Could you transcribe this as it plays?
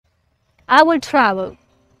I will travel.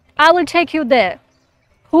 I will take you there.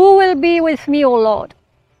 Who will be with me, O Lord?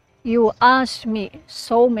 You asked me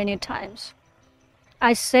so many times.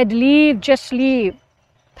 I said, leave, just leave.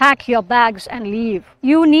 Pack your bags and leave.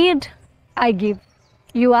 You need, I give.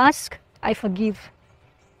 You ask, I forgive.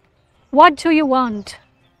 What do you want?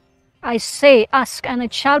 I say, ask, and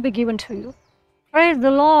it shall be given to you. Praise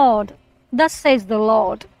the Lord. Thus says the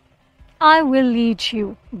Lord. I will lead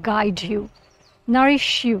you, guide you,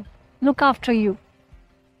 nourish you, look after you,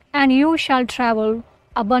 and you shall travel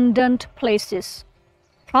abundant places.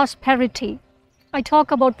 Prosperity. I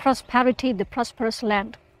talk about prosperity, the prosperous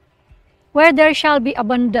land, where there shall be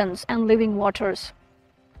abundance and living waters.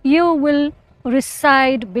 You will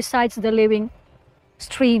reside besides the living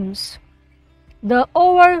streams. The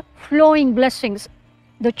overflowing blessings,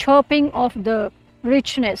 the chirping of the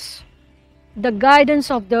richness, the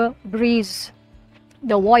guidance of the breeze,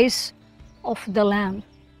 the voice of the Lamb.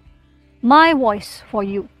 My voice for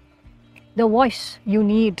you, the voice you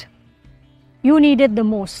need. You needed the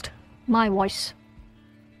most, my voice.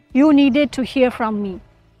 You needed to hear from me,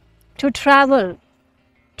 to travel,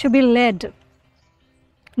 to be led,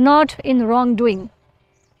 not in wrongdoing,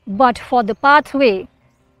 but for the pathway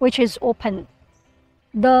which is open.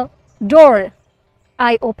 The door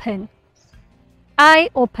I open. I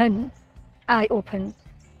open. I open.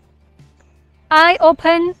 I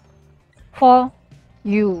open for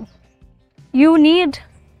you. You need,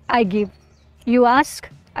 I give. You ask,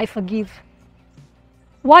 I forgive.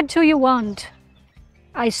 What do you want?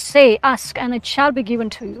 I say, ask, and it shall be given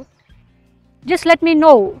to you. Just let me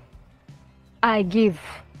know. I give.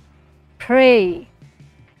 Pray.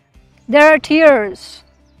 There are tears,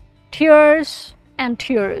 tears and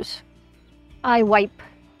tears. I wipe.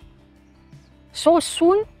 So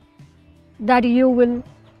soon that you will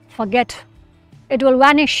forget. It will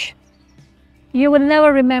vanish. You will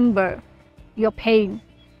never remember your pain.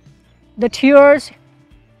 The tears,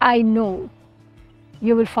 I know,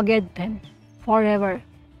 you will forget them forever.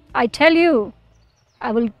 I tell you,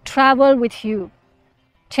 I will travel with you,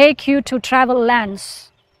 take you to travel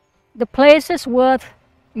lands, the places worth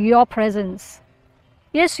your presence.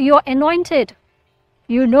 Yes, you're anointed.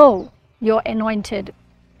 You know you're anointed.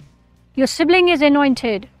 Your sibling is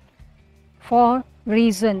anointed for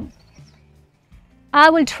reason. I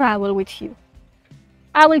will travel with you.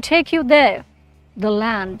 I will take you there, the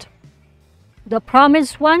land, the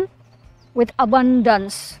promised one with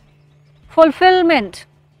abundance, fulfillment,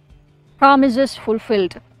 promises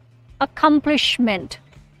fulfilled, accomplishment.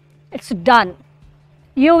 It's done.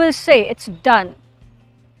 You will say it's done.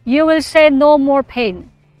 You will say no more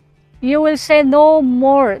pain. You will say no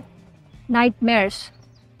more nightmares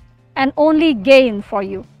and only gain for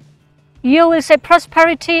you. You will say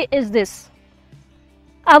prosperity is this.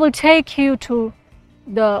 I will take you to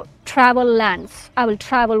the travel lands. I will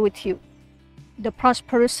travel with you. The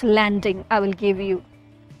prosperous landing I will give you.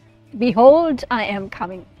 Behold, I am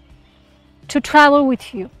coming to travel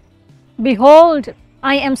with you. Behold,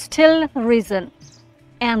 I am still risen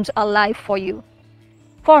and alive for you.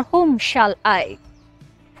 For whom shall I?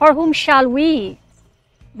 For whom shall we?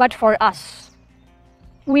 But for us.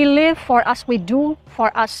 We live for us. We do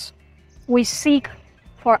for us. We seek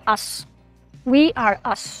for us. We are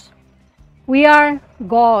us. We are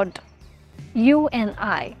God. You and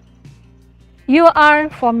I. You are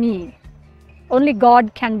for me. Only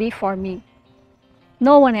God can be for me.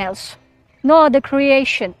 No one else. No other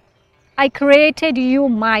creation. I created you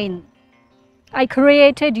mine. I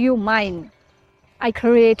created you mine. I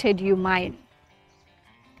created you mine.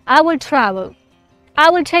 I will travel. I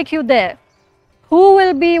will take you there. Who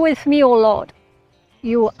will be with me, O Lord?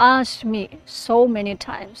 You asked me so many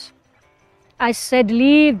times. I said,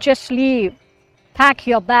 leave, just leave. Pack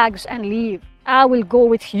your bags and leave. I will go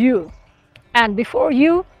with you. And before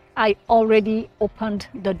you, I already opened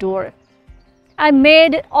the door. I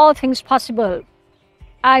made all things possible.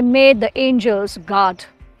 I made the angels God.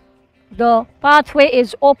 The pathway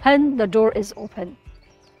is open, the door is open.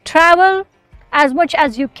 Travel as much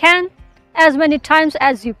as you can, as many times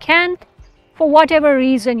as you can, for whatever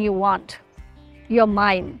reason you want. You're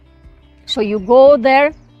mine. So you go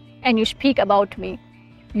there and you speak about me.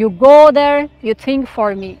 You go there, you think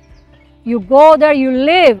for me. You go there, you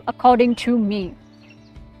live according to me.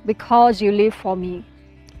 Because you live for me.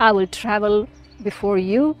 I will travel before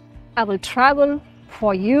you. I will travel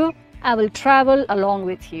for you. I will travel along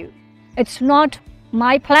with you. It's not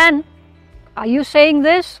my plan. Are you saying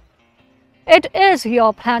this? It is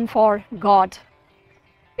your plan for God.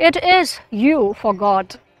 It is you for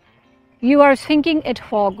God. You are thinking it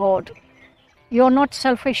for God. You're not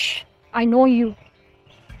selfish. I know you.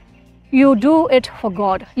 You do it for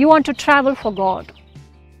God. You want to travel for God.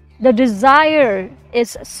 The desire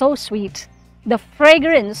is so sweet. The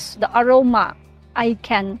fragrance, the aroma, I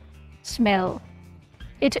can smell.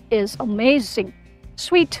 It is amazing.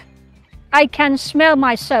 Sweet. I can smell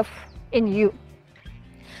myself in you.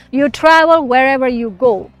 You travel wherever you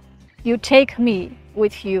go. You take me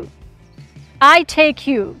with you. I take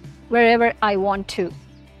you wherever I want to.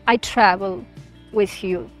 I travel with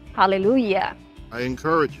you. Hallelujah. I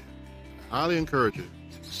encourage you, highly encourage you,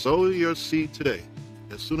 sow your seed today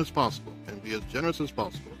as soon as possible and be as generous as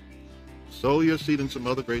possible. Sow your seed in some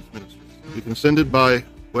other great ministries. You can send it by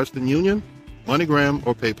Western Union, MoneyGram,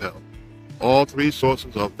 or PayPal. All three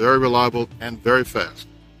sources are very reliable and very fast.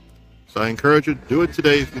 So I encourage you, do it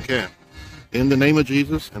today if you can, in the name of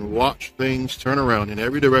Jesus, and watch things turn around in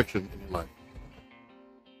every direction in your life.